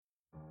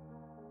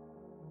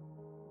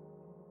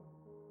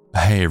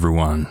Hey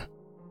everyone,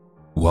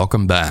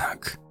 welcome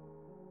back.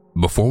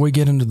 Before we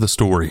get into the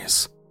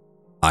stories,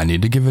 I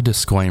need to give a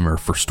disclaimer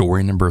for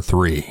story number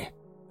 3,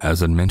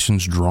 as it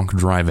mentions drunk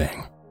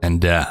driving and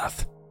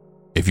death.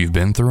 If you've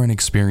been through an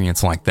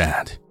experience like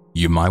that,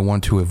 you might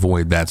want to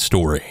avoid that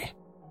story.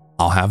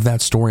 I'll have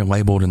that story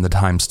labeled in the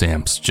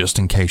timestamps just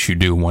in case you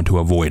do want to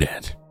avoid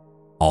it.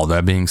 All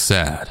that being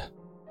said,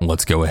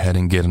 let's go ahead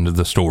and get into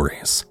the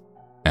stories.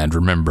 And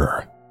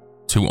remember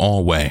to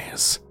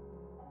always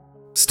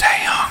stay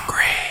hungry.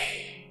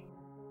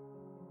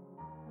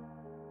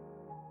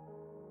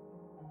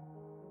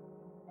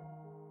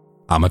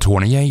 I'm a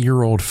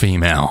 28-year-old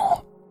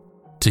female.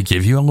 To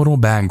give you a little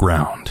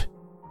background,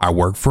 I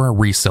work for a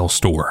resale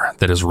store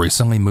that has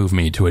recently moved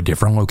me to a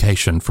different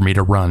location for me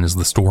to run as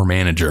the store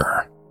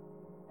manager.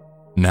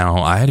 Now,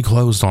 I had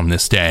closed on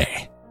this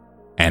day,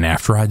 and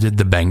after I did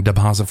the bank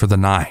deposit for the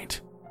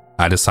night,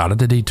 I decided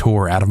to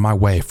detour out of my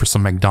way for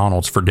some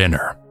McDonald's for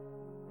dinner.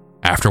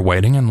 After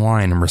waiting in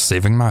line and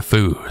receiving my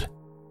food,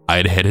 I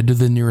had headed to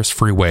the nearest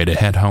freeway to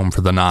head home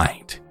for the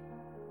night.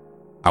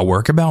 I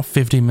work about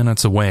 50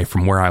 minutes away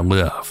from where I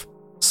live,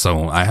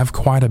 so I have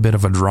quite a bit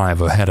of a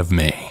drive ahead of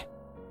me.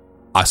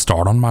 I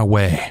start on my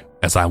way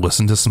as I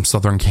listen to some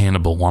Southern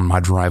Cannibal on my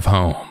drive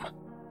home.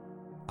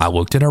 I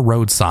looked at a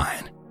road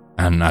sign,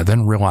 and I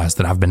then realized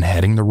that I've been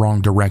heading the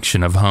wrong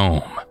direction of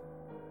home.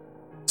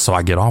 So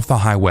I get off the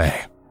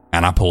highway,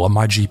 and I pull up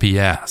my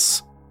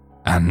GPS,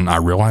 and I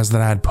realize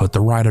that I had put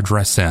the right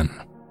address in,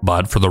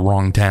 but for the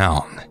wrong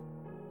town.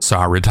 So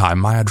I retype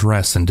my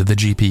address into the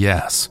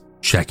GPS,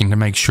 checking to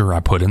make sure I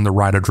put in the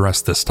right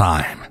address this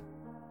time.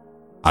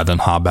 I then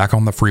hop back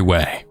on the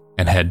freeway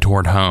and head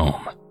toward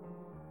home.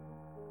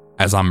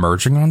 As I'm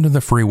merging onto the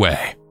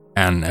freeway,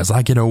 and as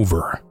I get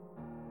over,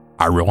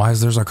 I realize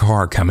there's a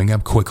car coming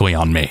up quickly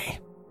on me,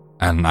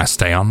 and I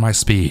stay on my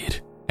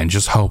speed and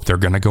just hope they're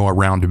gonna go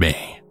around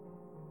me.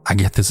 I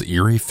get this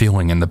eerie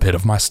feeling in the pit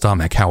of my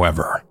stomach,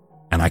 however,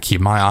 and I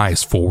keep my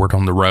eyes forward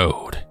on the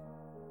road.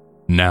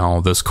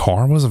 Now, this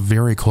car was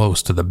very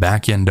close to the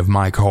back end of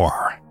my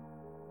car.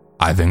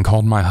 I then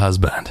called my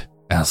husband,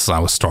 as I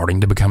was starting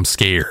to become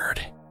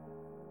scared.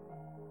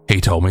 He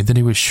told me that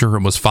he was sure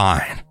it was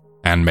fine,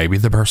 and maybe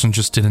the person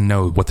just didn't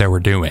know what they were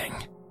doing.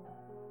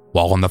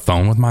 While on the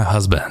phone with my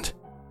husband,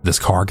 this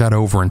car got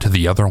over into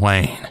the other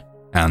lane,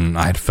 and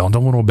I had felt a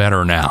little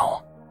better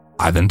now.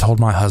 I then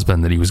told my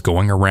husband that he was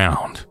going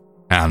around,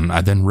 and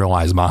I then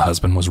realized my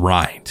husband was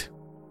right.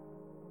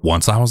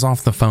 Once I was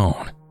off the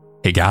phone,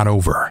 he got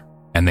over,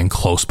 and then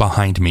close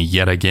behind me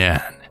yet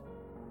again.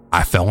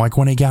 I felt like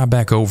when he got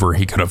back over,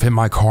 he could have hit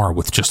my car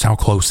with just how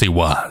close he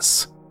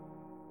was.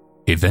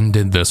 He then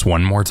did this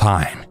one more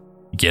time,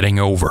 getting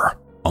over,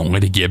 only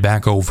to get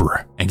back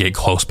over and get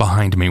close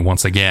behind me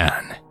once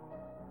again.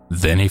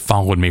 Then he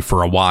followed me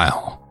for a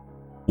while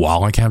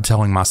I kept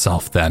telling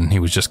myself that he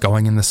was just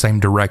going in the same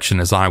direction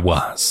as I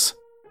was.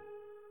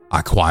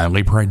 I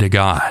quietly prayed to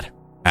God,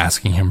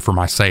 asking him for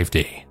my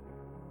safety.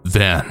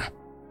 Then,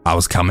 I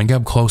was coming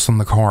up close on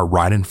the car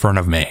right in front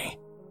of me.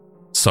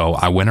 So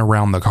I went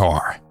around the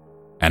car,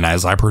 and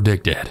as I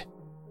predicted,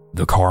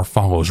 the car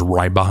follows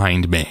right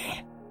behind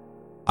me.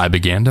 I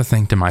began to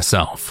think to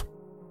myself,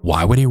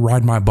 why would he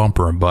ride my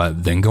bumper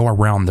but then go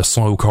around the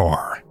slow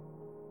car?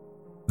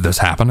 This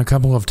happened a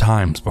couple of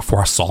times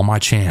before I saw my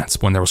chance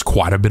when there was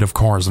quite a bit of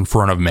cars in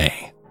front of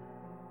me.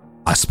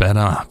 I sped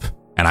up,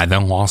 and I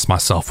then lost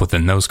myself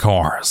within those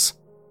cars,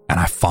 and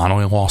I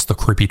finally lost the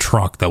creepy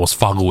truck that was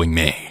following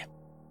me.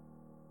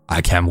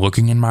 I kept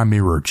looking in my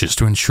mirror just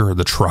to ensure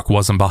the truck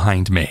wasn't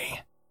behind me.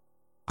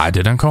 I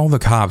didn't call the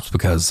cops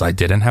because I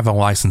didn't have a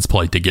license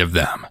plate to give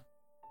them,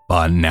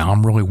 but now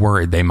I'm really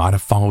worried they might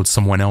have followed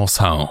someone else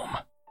home.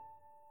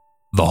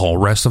 The whole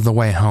rest of the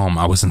way home,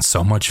 I was in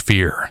so much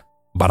fear,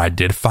 but I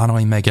did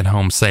finally make it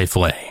home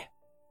safely.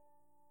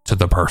 To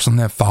the person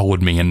that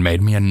followed me and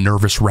made me a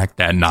nervous wreck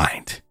that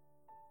night,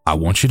 I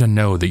want you to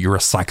know that you're a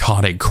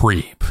psychotic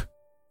creep,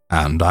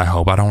 and I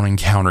hope I don't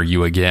encounter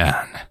you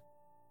again.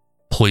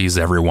 Please,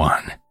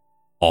 everyone,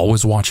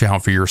 always watch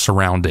out for your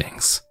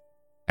surroundings,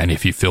 and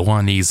if you feel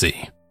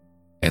uneasy,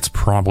 it's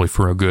probably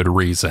for a good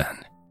reason.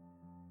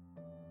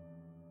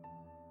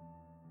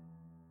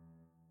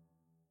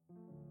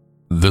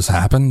 This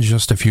happened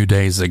just a few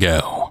days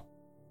ago.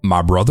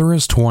 My brother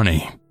is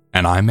 20,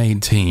 and I'm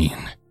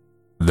 18.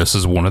 This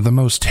is one of the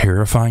most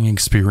terrifying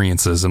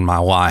experiences in my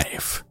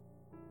life.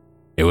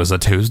 It was a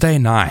Tuesday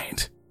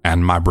night,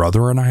 and my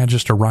brother and I had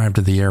just arrived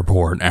at the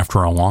airport after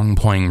a long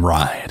plane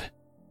ride.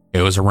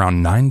 It was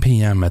around 9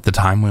 p.m. at the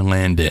time we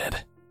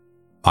landed.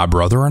 My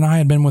brother and I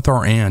had been with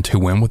our aunt who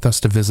went with us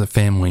to visit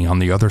family on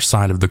the other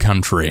side of the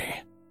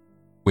country.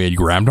 We had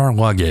grabbed our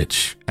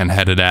luggage and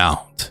headed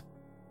out.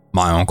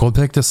 My uncle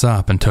picked us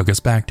up and took us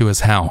back to his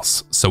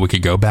house so we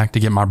could go back to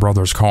get my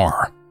brother's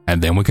car,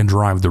 and then we could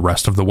drive the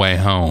rest of the way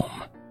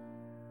home.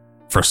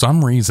 For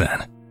some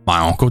reason, my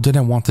uncle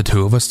didn't want the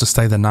two of us to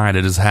stay the night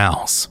at his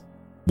house,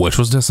 which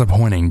was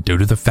disappointing due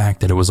to the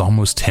fact that it was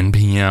almost 10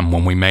 p.m.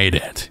 when we made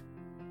it.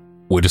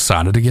 We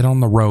decided to get on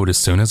the road as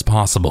soon as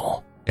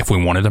possible if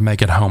we wanted to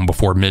make it home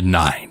before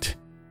midnight.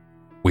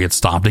 We had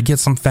stopped to get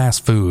some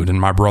fast food and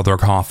my brother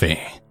coffee.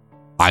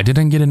 I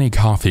didn't get any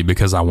coffee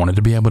because I wanted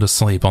to be able to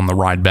sleep on the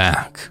ride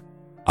back.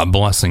 A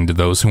blessing to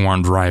those who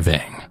aren't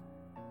driving.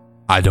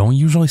 I don't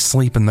usually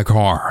sleep in the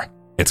car.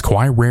 It's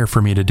quite rare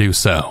for me to do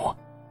so.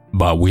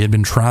 But we had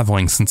been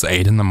traveling since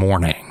 8 in the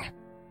morning.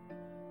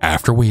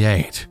 After we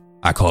ate,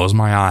 I closed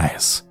my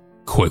eyes,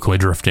 quickly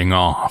drifting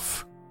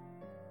off.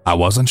 I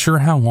wasn't sure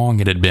how long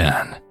it had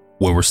been.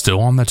 We were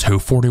still on the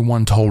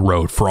 241 toll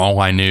road for all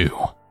I knew.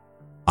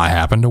 I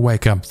happened to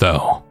wake up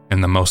though,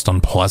 in the most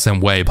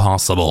unpleasant way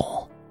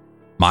possible.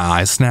 My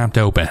eyes snapped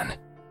open,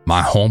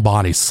 my whole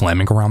body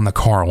slamming around the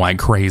car like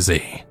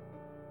crazy.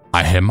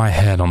 I hit my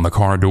head on the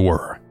car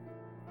door.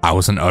 I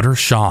was in utter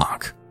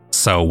shock,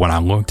 so when I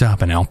looked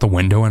up and out the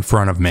window in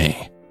front of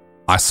me,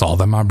 I saw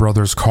that my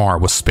brother's car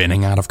was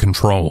spinning out of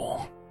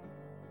control.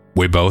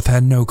 We both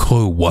had no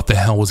clue what the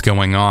hell was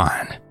going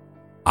on.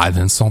 I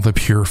then saw the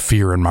pure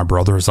fear in my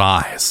brother's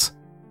eyes,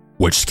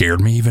 which scared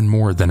me even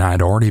more than I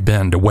had already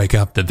been to wake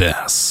up to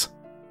this.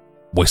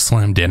 We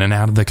slammed in and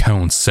out of the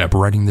cones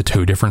separating the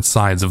two different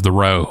sides of the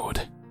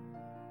road.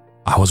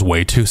 I was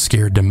way too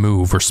scared to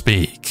move or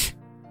speak.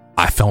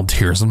 I felt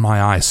tears in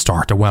my eyes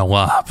start to well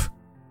up,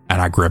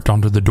 and I gripped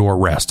onto the door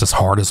rest as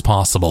hard as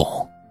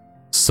possible.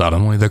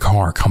 Suddenly the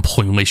car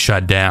completely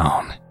shut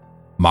down.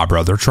 My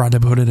brother tried to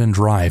put it in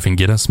drive and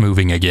get us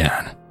moving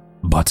again,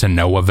 but to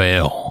no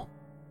avail.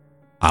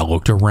 I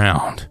looked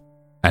around,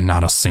 and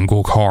not a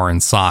single car in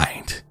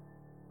sight.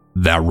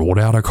 That ruled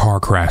out a car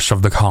crash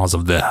of the cause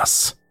of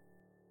this.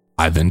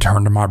 I then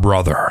turned to my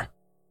brother,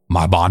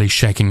 my body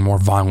shaking more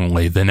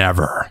violently than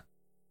ever.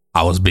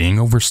 I was being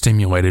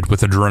overstimulated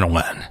with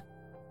adrenaline.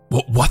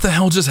 What the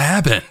hell just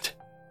happened?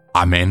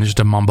 I managed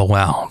to mumble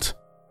out,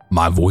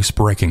 my voice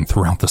breaking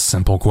throughout the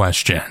simple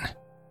question.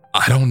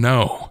 I don't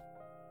know.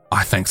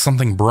 I think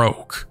something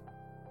broke.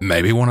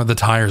 Maybe one of the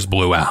tires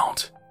blew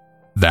out.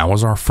 That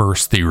was our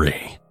first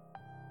theory.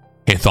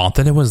 He thought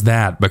that it was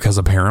that because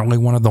apparently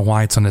one of the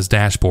lights on his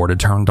dashboard had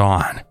turned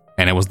on,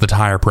 and it was the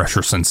tire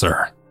pressure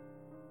sensor.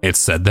 It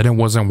said that it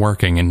wasn't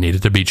working and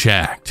needed to be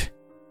checked.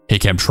 He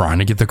kept trying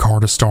to get the car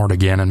to start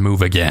again and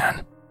move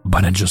again,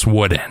 but it just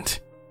wouldn't.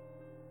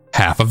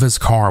 Half of his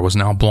car was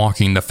now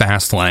blocking the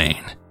fast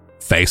lane,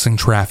 facing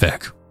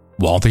traffic,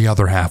 while the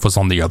other half was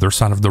on the other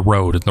side of the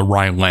road in the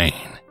right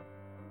lane.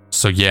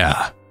 So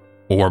yeah,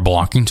 we were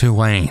blocking 2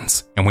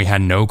 lanes, and we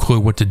had no clue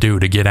what to do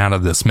to get out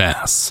of this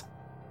mess.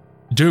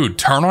 Dude,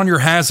 turn on your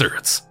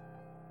hazards,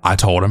 I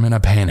told him in a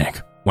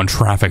panic when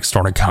traffic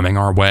started coming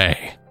our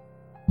way.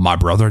 My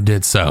brother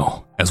did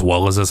so, as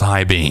well as his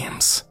high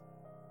beams.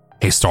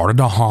 He started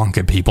to honk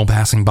at people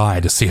passing by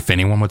to see if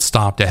anyone would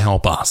stop to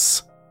help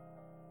us.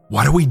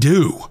 What do we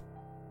do?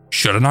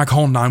 Shouldn't I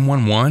call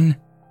 911?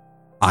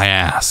 I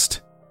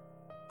asked.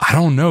 I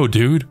don't know,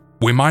 dude.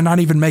 We might not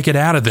even make it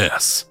out of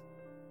this.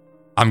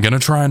 I'm gonna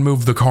try and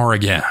move the car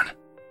again.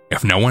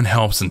 If no one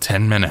helps in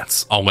 10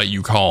 minutes, I'll let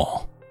you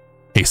call,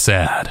 he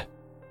said.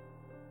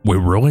 We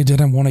really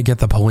didn't want to get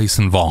the police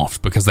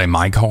involved because they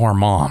might call our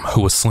mom,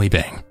 who was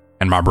sleeping,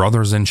 and my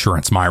brother's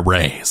insurance might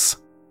raise.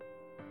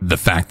 The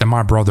fact that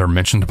my brother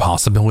mentioned the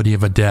possibility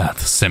of a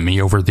death sent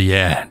me over the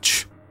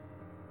edge.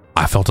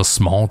 I felt a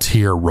small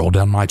tear roll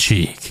down my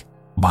cheek,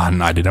 but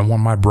I didn't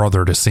want my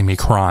brother to see me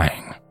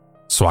crying,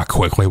 so I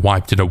quickly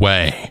wiped it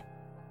away.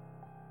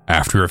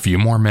 After a few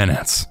more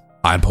minutes,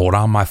 I pulled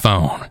out my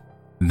phone,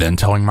 then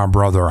telling my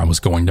brother I was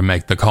going to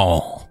make the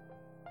call.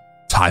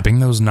 Typing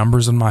those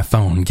numbers in my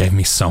phone gave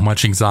me so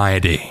much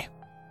anxiety.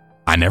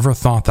 I never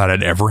thought that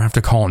I'd ever have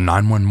to call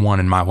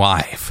 911 in my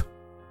life,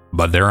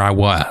 but there I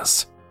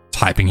was,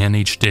 typing in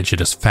each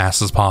digit as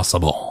fast as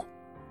possible.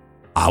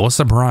 I was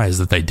surprised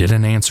that they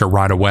didn't answer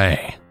right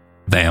away.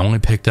 They only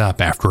picked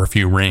up after a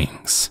few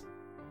rings.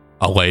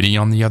 A lady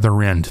on the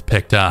other end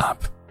picked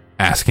up,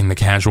 asking the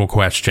casual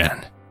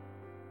question.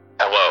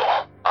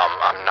 Hello,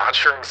 I'm not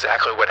sure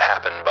exactly what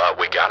happened, but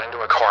we got into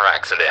a car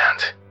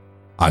accident,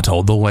 I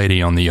told the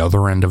lady on the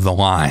other end of the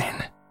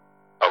line.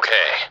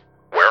 Okay,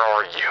 where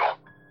are you?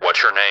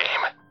 What's your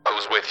name?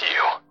 Who's with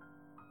you?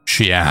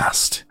 She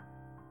asked.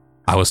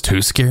 I was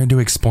too scared to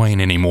explain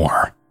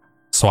anymore,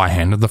 so I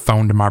handed the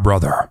phone to my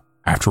brother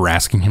after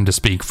asking him to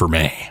speak for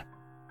me.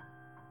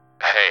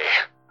 Hey,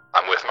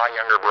 I'm with my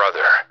younger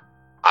brother.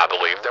 I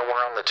believe that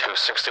we're on the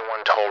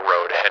 261 toll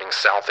road heading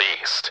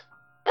southeast.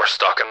 We're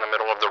stuck in the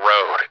middle of the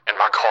road and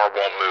my car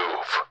won't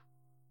move.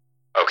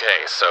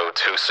 Okay, so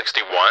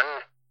 261?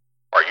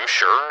 Are you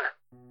sure?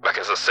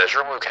 Because it says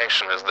your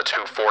location is the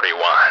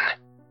 241.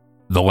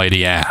 The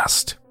lady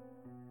asked.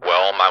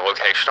 Well, my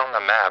location on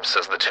the map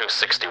says the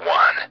 261,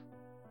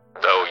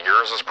 though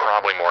yours is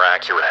probably more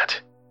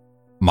accurate,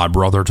 my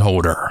brother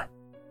told her.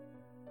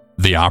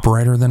 The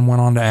operator then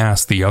went on to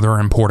ask the other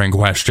important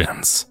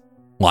questions,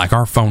 like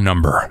our phone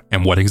number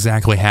and what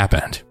exactly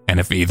happened and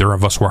if either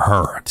of us were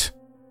hurt.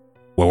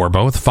 We were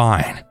both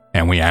fine,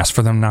 and we asked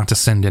for them not to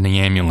send any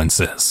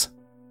ambulances.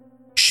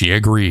 She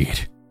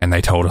agreed, and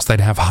they told us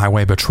they'd have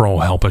Highway Patrol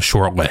help us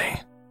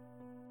shortly.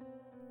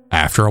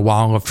 After a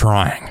while of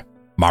trying,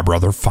 my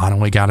brother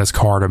finally got his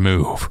car to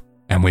move,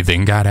 and we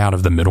then got out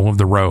of the middle of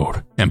the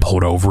road and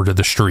pulled over to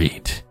the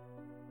street.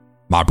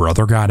 My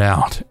brother got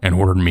out and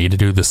ordered me to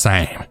do the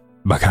same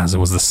because it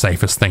was the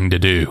safest thing to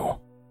do.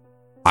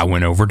 I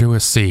went over to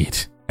his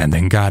seat and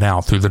then got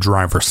out through the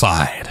driver's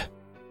side.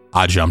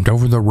 I jumped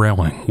over the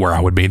railing where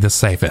I would be the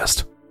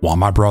safest while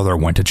my brother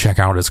went to check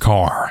out his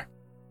car.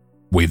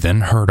 We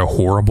then heard a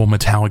horrible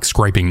metallic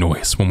scraping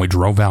noise when we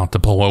drove out to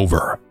pull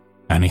over,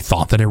 and he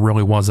thought that it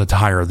really was a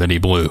tire that he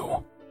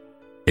blew.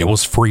 It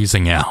was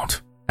freezing out,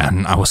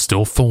 and I was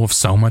still full of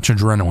so much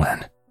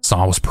adrenaline, so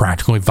I was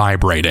practically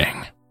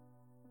vibrating.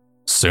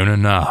 Soon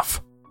enough,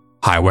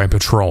 Highway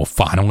Patrol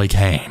finally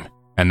came,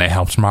 and they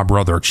helped my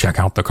brother check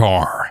out the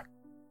car.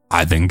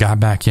 I then got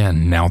back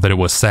in now that it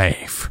was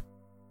safe.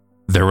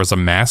 There was a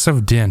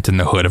massive dent in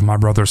the hood of my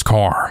brother's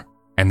car,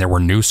 and there were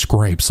new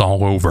scrapes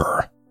all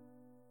over.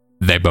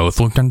 They both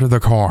looked under the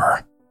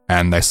car,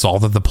 and they saw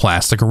that the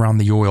plastic around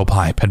the oil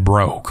pipe had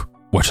broke,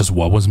 which is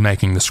what was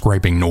making the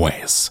scraping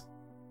noise.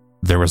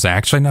 There was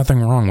actually nothing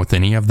wrong with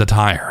any of the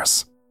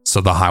tires,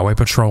 so the Highway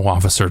Patrol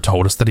officer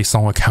told us that he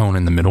saw a cone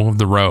in the middle of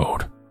the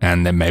road,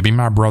 and that maybe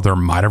my brother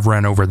might have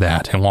ran over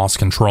that and lost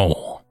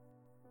control.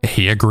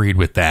 He agreed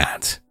with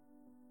that.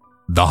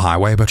 The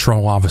Highway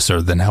Patrol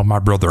officer then helped my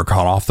brother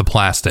cut off the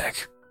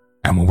plastic,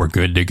 and we were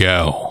good to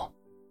go.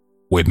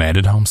 We made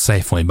it home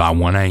safely by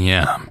 1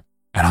 a.m.,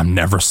 and I'm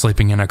never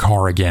sleeping in a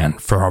car again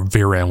for a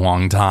very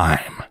long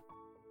time.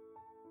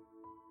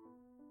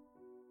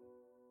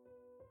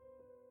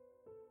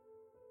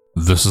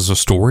 This is a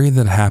story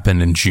that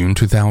happened in June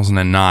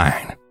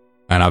 2009,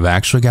 and I've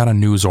actually got a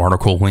news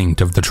article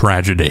linked of the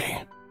tragedy.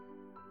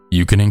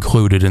 You can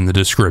include it in the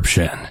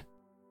description.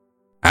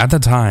 At the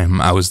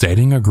time, I was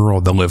dating a girl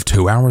that lived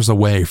 2 hours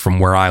away from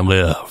where I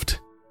lived.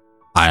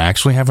 I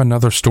actually have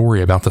another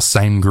story about the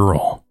same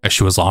girl as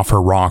she was off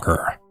her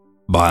rocker,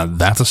 but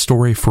that's a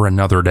story for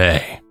another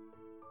day.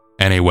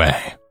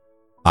 Anyway,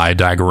 I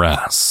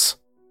digress.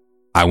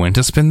 I went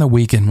to spend the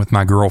weekend with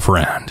my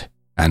girlfriend,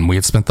 and we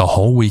had spent the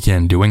whole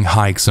weekend doing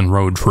hikes and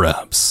road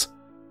trips.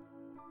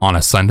 On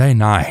a Sunday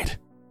night,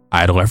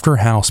 I had left her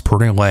house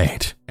pretty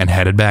late and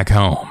headed back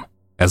home,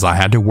 as I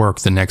had to work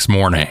the next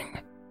morning.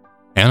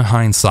 In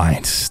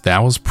hindsight,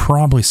 that was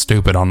probably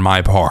stupid on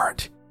my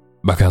part,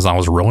 because I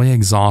was really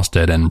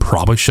exhausted and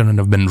probably shouldn't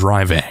have been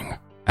driving,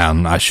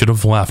 and I should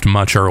have left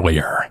much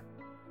earlier.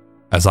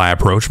 As I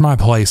approached my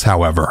place,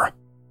 however,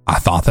 I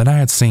thought that I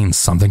had seen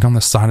something on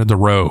the side of the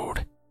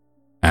road,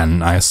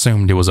 and I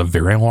assumed it was a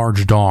very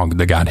large dog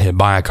that got hit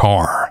by a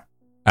car,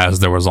 as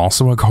there was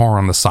also a car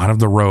on the side of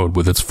the road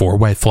with its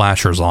four-way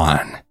flashers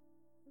on.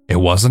 It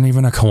wasn't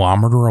even a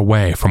kilometer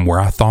away from where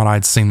I thought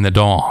I'd seen the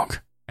dog,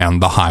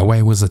 and the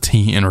highway was a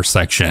T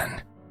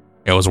intersection.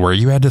 It was where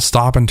you had to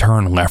stop and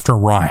turn left or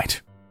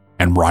right,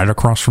 and right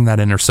across from that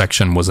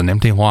intersection was an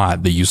empty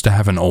lot that used to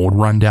have an old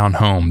rundown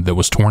home that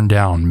was torn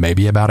down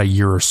maybe about a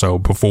year or so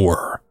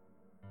before.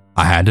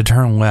 I had to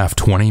turn left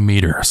 20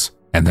 meters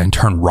and then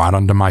turn right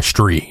onto my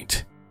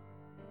street.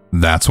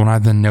 That's when I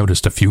then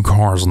noticed a few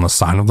cars on the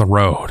side of the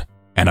road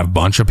and a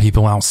bunch of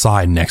people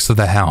outside next to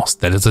the house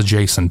that is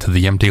adjacent to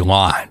the empty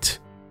lot.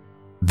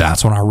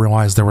 That's when I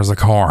realized there was a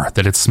car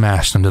that had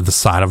smashed into the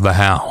side of the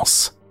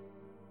house.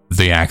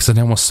 The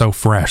accident was so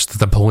fresh that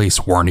the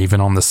police weren't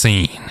even on the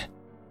scene.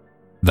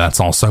 That's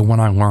also when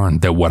I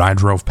learned that what I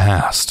drove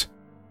past,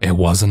 it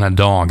wasn't a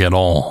dog at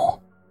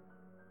all.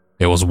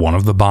 It was one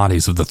of the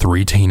bodies of the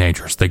 3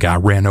 teenagers that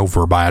got ran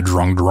over by a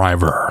drunk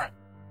driver.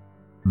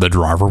 The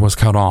driver was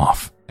cut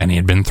off, and he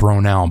had been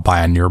thrown out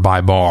by a nearby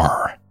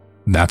bar.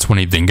 That's when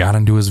he then got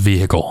into his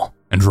vehicle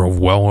and drove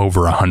well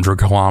over 100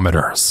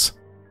 kilometers.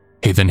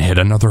 He then hit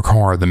another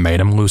car that made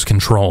him lose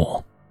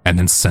control and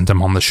then sent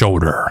him on the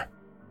shoulder.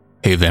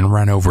 He then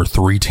ran over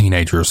 3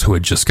 teenagers who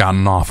had just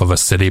gotten off of a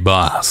city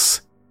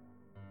bus.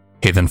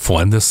 He then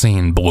fled the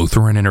scene, blew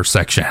through an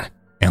intersection,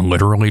 and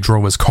literally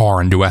drove his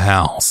car into a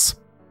house.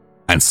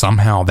 And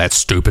somehow that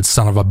stupid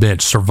son of a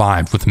bitch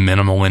survived with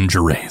minimal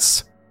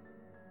injuries.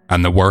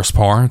 And the worst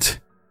part?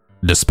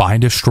 Despite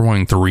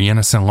destroying 3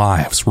 innocent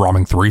lives,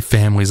 robbing 3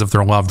 families of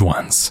their loved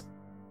ones,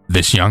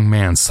 this young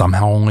man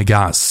somehow only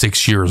got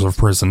 6 years of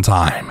prison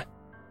time.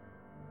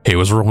 He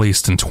was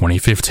released in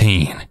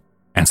 2015,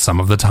 and some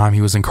of the time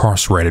he was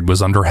incarcerated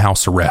was under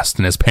house arrest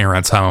in his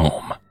parents'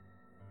 home.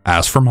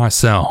 As for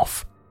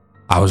myself,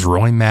 I was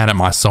really mad at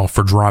myself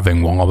for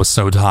driving while I was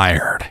so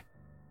tired.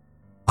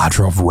 I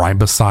drove right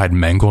beside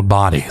mangled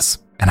bodies,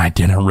 and I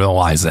didn't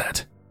realize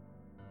it.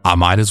 I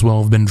might as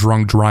well have been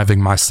drunk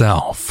driving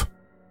myself.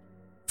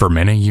 For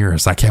many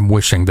years, I kept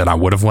wishing that I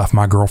would have left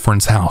my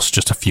girlfriend's house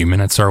just a few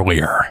minutes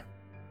earlier.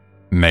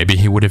 Maybe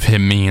he would have hit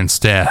me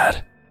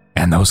instead,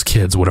 and those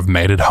kids would have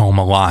made it home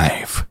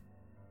alive.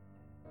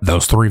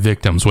 Those 3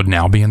 victims would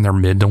now be in their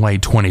mid to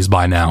late 20s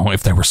by now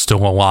if they were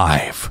still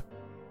alive.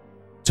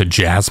 To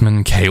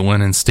Jasmine,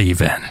 Caitlin, and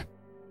Steven,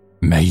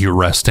 may you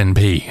rest in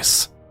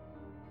peace.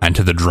 And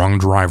to the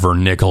drunk driver,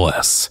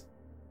 Nicholas,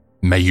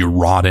 may you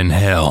rot in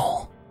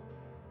hell.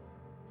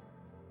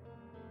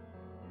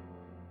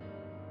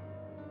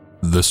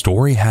 The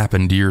story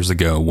happened years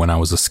ago when I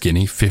was a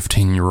skinny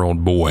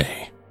 15-year-old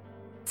boy.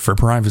 for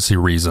privacy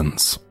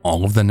reasons,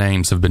 all of the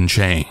names have been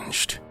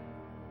changed.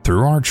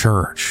 Through our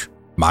church,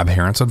 my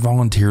parents had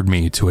volunteered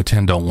me to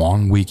attend a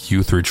long-week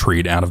youth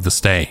retreat out of the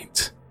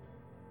state.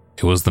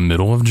 It was the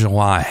middle of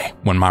July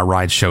when my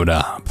ride showed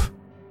up.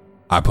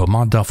 I put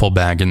my duffel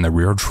bag in the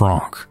rear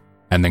trunk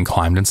and then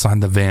climbed inside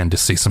the van to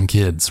see some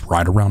kids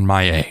right around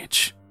my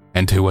age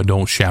and 2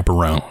 adult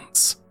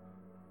chaperones.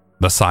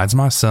 Besides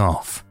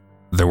myself,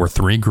 there were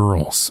 3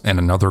 girls and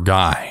another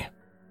guy.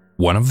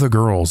 One of the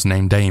girls,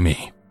 named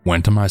Amy,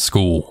 went to my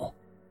school.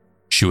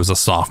 She was a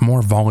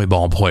sophomore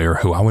volleyball player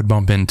who I would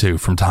bump into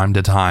from time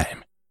to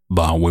time,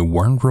 but we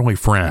weren't really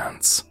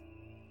friends.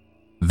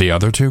 The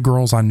other 2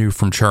 girls I knew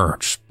from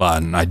church,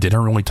 but I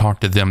didn't really talk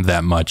to them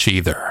that much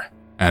either.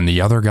 And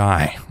the other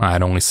guy I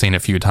had only seen a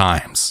few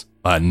times,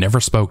 but never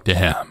spoke to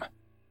him.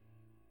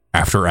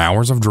 After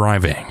hours of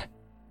driving,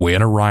 we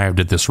had arrived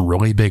at this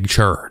really big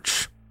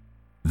church.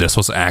 This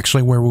was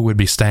actually where we would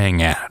be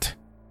staying at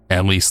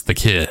least the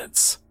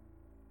kids.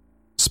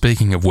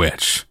 Speaking of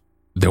which,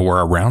 there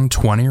were around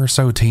 20 or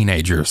so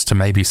teenagers to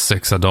maybe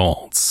 6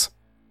 adults.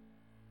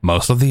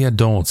 Most of the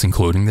adults,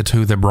 including the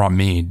 2 that brought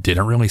me,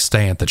 didn't really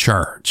stay at the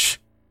church.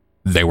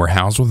 They were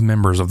housed with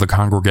members of the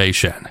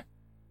congregation.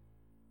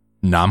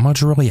 Not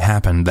much really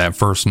happened that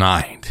first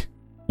night.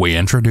 We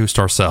introduced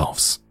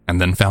ourselves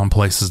and then found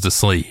places to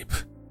sleep.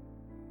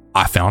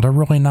 I found a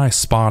really nice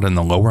spot in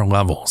the lower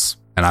levels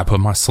and I put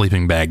my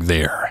sleeping bag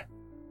there.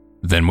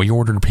 Then we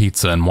ordered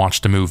pizza and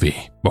watched a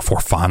movie before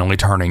finally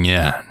turning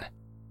in.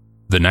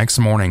 The next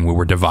morning we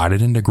were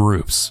divided into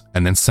groups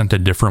and then sent to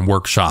different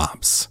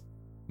workshops.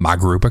 My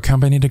group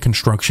accompanied a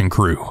construction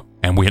crew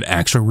and we had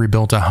actually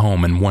rebuilt a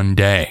home in one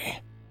day.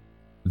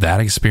 That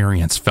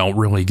experience felt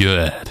really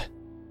good.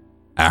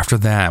 After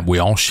that, we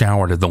all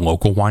showered at the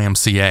local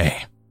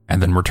YMCA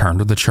and then returned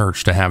to the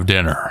church to have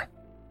dinner.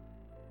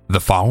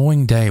 The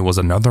following day was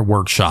another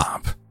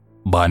workshop,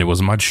 but it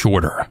was much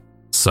shorter,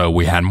 so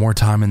we had more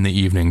time in the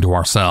evening to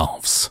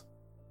ourselves.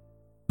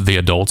 The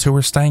adults who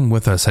were staying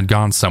with us had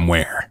gone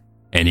somewhere,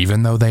 and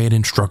even though they had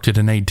instructed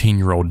an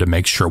 18-year-old to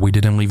make sure we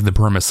didn't leave the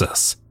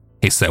premises,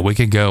 he said we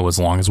could go as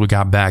long as we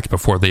got back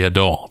before the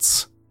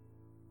adults.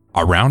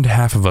 Around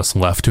half of us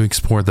left to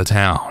explore the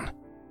town,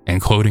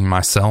 including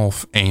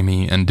myself,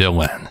 Amy, and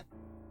Dylan.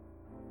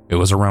 It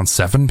was around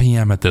 7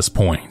 p.m. at this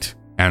point,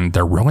 and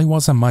there really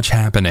wasn't much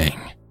happening.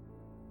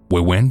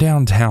 We went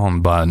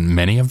downtown, but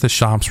many of the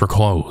shops were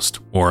closed,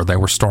 or they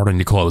were starting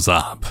to close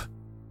up.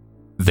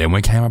 Then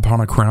we came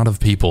upon a crowd of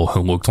people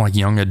who looked like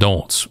young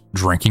adults,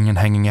 drinking and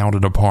hanging out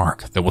at a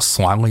park that was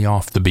slightly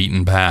off the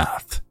beaten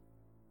path.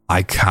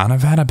 I kind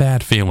of had a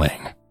bad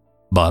feeling,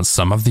 but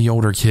some of the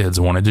older kids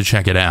wanted to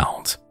check it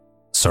out,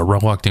 so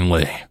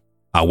reluctantly,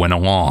 I went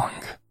along.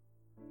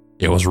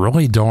 It was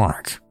really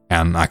dark,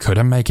 and I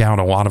couldn't make out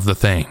a lot of the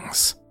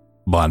things,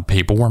 but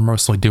people were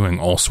mostly doing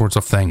all sorts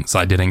of things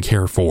I didn't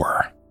care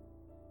for.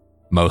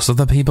 Most of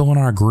the people in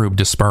our group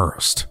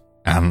dispersed,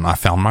 and I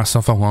found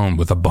myself alone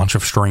with a bunch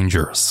of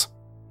strangers.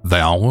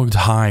 They all looked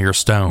high or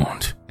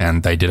stoned,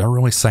 and they didn't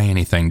really say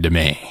anything to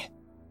me.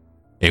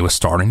 It was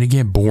starting to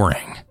get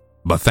boring,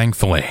 but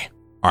thankfully,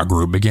 our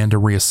group began to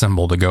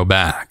reassemble to go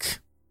back.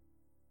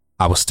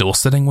 I was still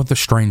sitting with the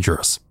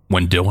strangers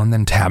when Dylan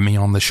then tapped me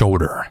on the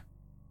shoulder.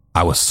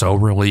 I was so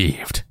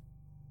relieved,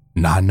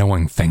 not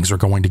knowing things were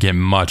going to get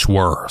much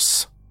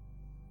worse.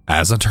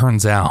 As it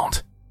turns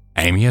out,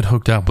 Amy had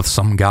hooked up with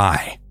some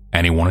guy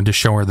and he wanted to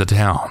show her the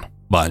town,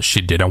 but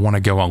she didn't want to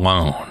go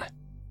alone.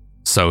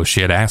 So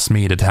she had asked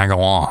me to tag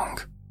along,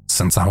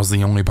 since I was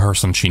the only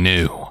person she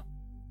knew.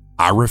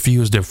 I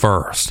refused at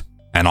first,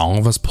 and all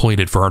of us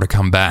pleaded for her to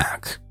come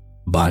back,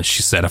 but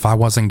she said if I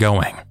wasn't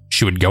going,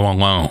 she would go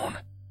alone.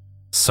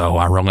 So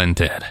I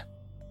relented.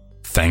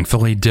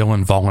 Thankfully,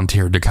 Dylan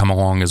volunteered to come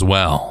along as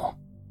well.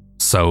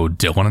 So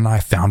Dylan and I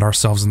found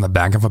ourselves in the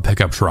back of a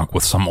pickup truck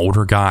with some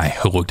older guy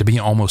who looked to be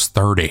almost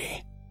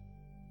 30.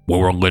 We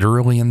were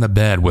literally in the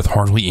bed with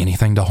hardly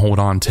anything to hold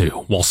on to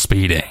while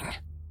speeding.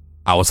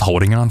 I was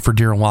holding on for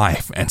dear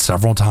life, and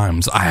several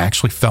times I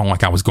actually felt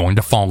like I was going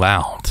to fall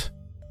out.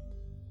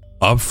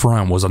 Up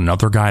front was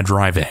another guy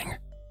driving,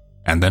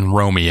 and then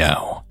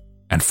Romeo,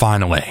 and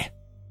finally,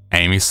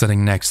 Amy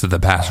sitting next to the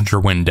passenger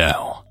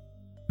window.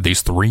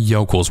 These 3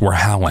 yokels were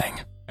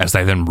howling as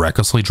they then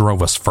recklessly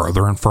drove us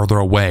further and further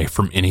away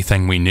from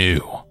anything we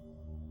knew.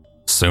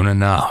 Soon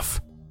enough,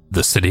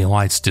 the city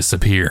lights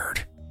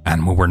disappeared,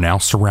 and we were now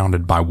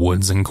surrounded by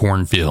woods and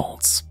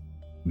cornfields,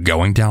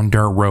 going down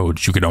dirt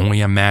roads you could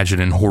only imagine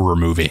in horror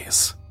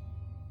movies.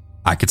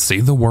 I could see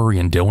the worry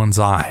in Dylan's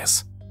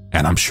eyes,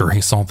 and I'm sure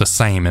he saw the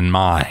same in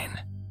mine.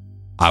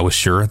 I was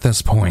sure at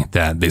this point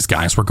that these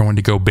guys were going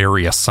to go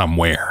bury us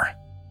somewhere.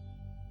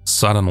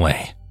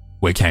 Suddenly,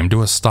 we came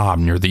to a stop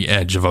near the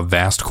edge of a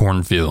vast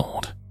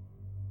cornfield.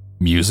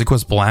 Music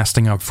was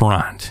blasting up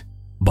front,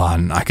 but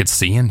I could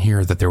see and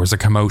hear that there was a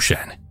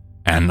commotion,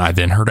 and I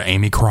then heard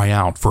Amy cry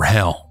out for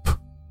help.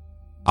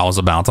 I was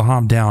about to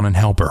hop down and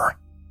help her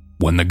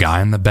when the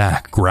guy in the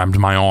back grabbed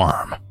my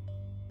arm.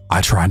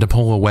 I tried to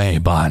pull away,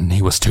 but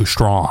he was too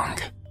strong.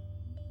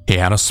 He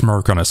had a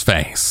smirk on his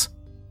face,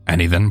 and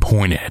he then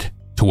pointed,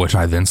 to which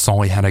I then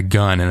saw he had a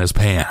gun in his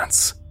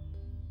pants.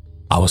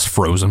 I was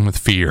frozen with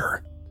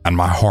fear, and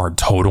my heart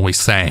totally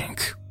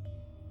sank.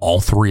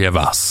 All three of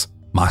us,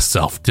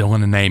 myself,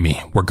 Dylan, and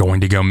Amy, were going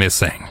to go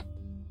missing.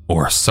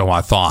 Or so I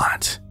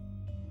thought.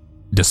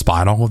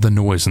 Despite all of the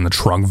noise and the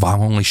truck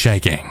violently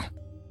shaking,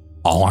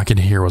 all I could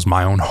hear was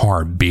my own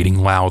heart beating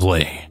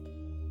loudly.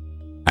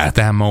 At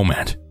that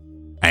moment,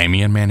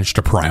 Amy had managed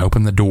to pry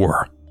open the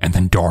door and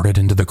then darted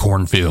into the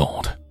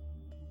cornfield.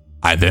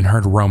 I then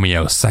heard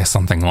Romeo say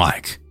something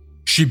like,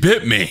 "She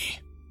bit me."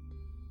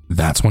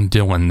 That's when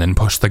Dylan then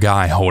pushed the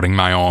guy holding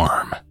my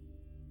arm.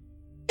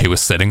 He was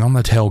sitting on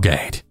the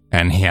tailgate,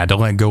 and he had to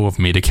let go of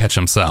me to catch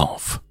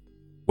himself.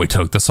 We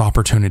took this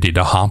opportunity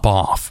to hop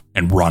off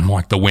and run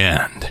like the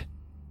wind.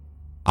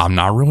 I'm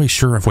not really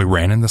sure if we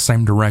ran in the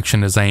same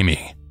direction as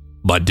Amy,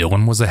 but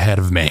Dylan was ahead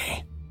of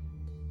me.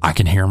 I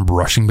can hear him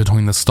brushing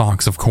between the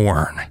stalks of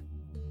corn.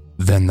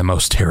 Then the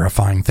most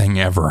terrifying thing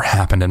ever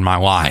happened in my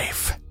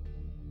life.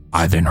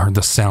 I then heard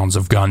the sounds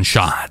of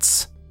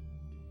gunshots.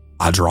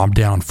 I dropped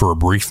down for a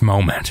brief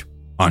moment,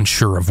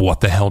 unsure of what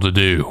the hell to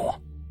do.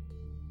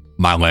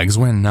 My legs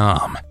went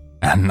numb,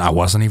 and I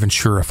wasn't even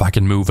sure if I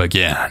could move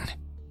again.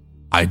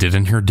 I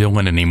didn't hear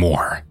Dylan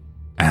anymore,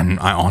 and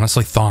I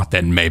honestly thought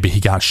that maybe he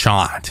got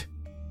shot.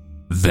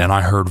 Then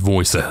I heard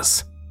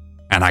voices,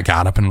 and I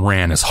got up and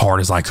ran as hard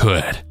as I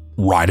could,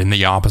 right in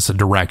the opposite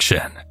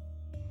direction.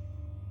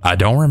 I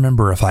don't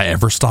remember if I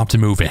ever stopped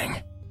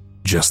moving,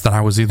 just that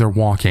I was either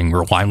walking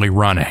or lightly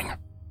running,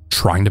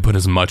 trying to put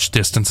as much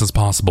distance as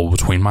possible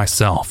between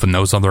myself and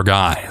those other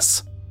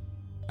guys.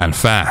 In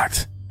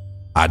fact,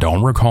 I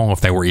don't recall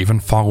if they were even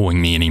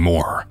following me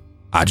anymore.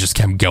 I just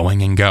kept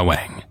going and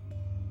going.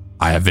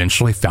 I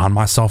eventually found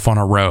myself on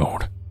a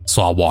road,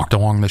 so I walked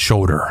along the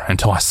shoulder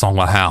until I saw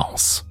a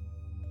house.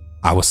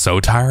 I was so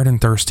tired and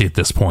thirsty at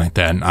this point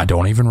that I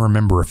don't even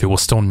remember if it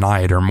was still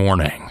night or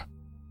morning.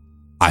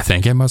 I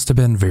think it must have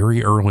been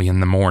very early in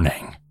the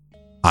morning.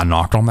 I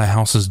knocked on the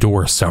house's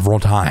door several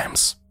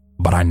times,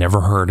 but I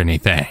never heard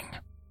anything.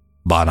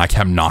 But I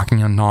kept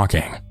knocking and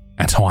knocking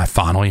until I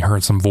finally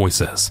heard some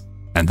voices,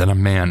 and then a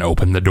man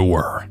opened the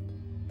door.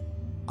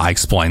 I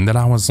explained that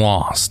I was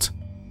lost,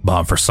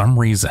 but for some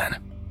reason,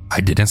 I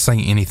didn't say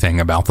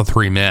anything about the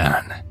three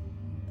men.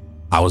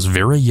 I was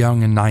very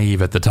young and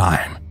naive at the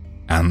time,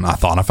 and I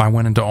thought if I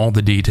went into all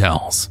the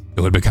details,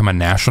 it would become a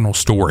national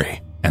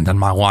story, and then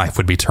my life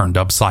would be turned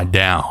upside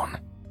down.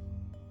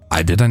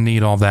 I didn't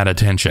need all that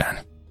attention,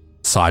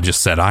 so I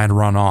just said I had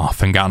run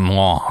off and gotten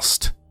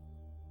lost.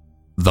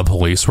 The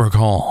police were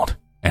called,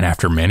 and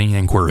after many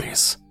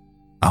inquiries,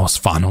 I was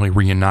finally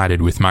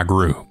reunited with my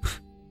group.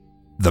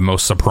 The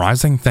most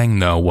surprising thing,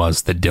 though,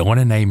 was that Dylan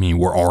and Amy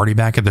were already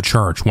back at the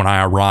church when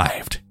I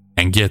arrived,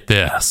 and get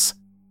this,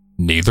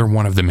 neither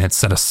one of them had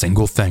said a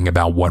single thing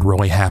about what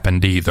really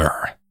happened either.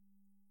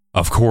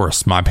 Of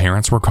course, my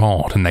parents were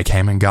called and they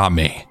came and got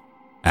me,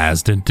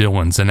 as did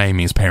Dylan's and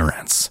Amy's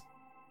parents.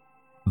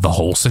 The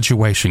whole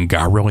situation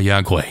got really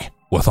ugly,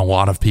 with a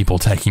lot of people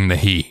taking the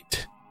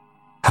heat.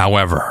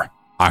 However,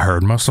 I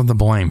heard most of the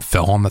blame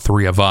fell on the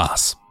three of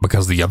us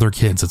because the other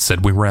kids had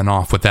said we ran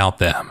off without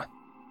them.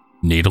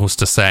 Needless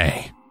to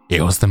say,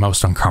 it was the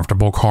most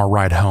uncomfortable car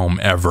ride home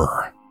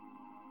ever.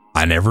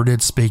 I never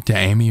did speak to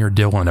Amy or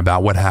Dylan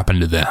about what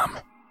happened to them.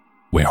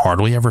 We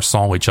hardly ever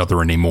saw each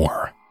other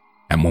anymore,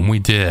 and when we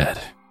did,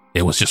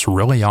 it was just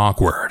really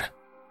awkward.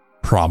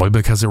 Probably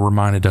because it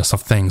reminded us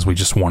of things we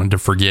just wanted to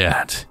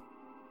forget.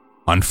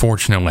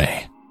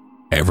 Unfortunately,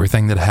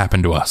 everything that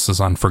happened to us is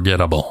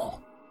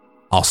unforgettable.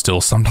 I'll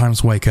still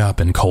sometimes wake up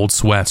in cold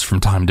sweats from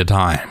time to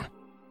time,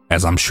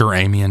 as I'm sure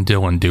Amy and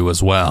Dylan do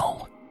as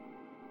well,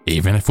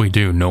 even if we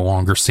do no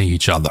longer see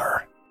each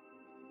other.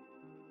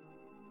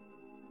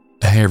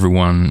 Hey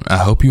everyone, I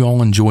hope you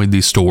all enjoyed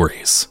these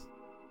stories.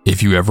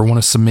 If you ever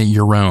want to submit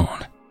your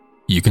own,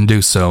 you can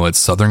do so at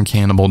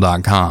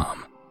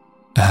southerncannibal.com.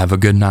 Have a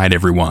good night,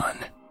 everyone.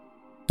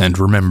 And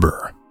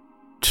remember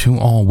to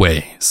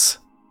always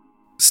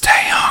stay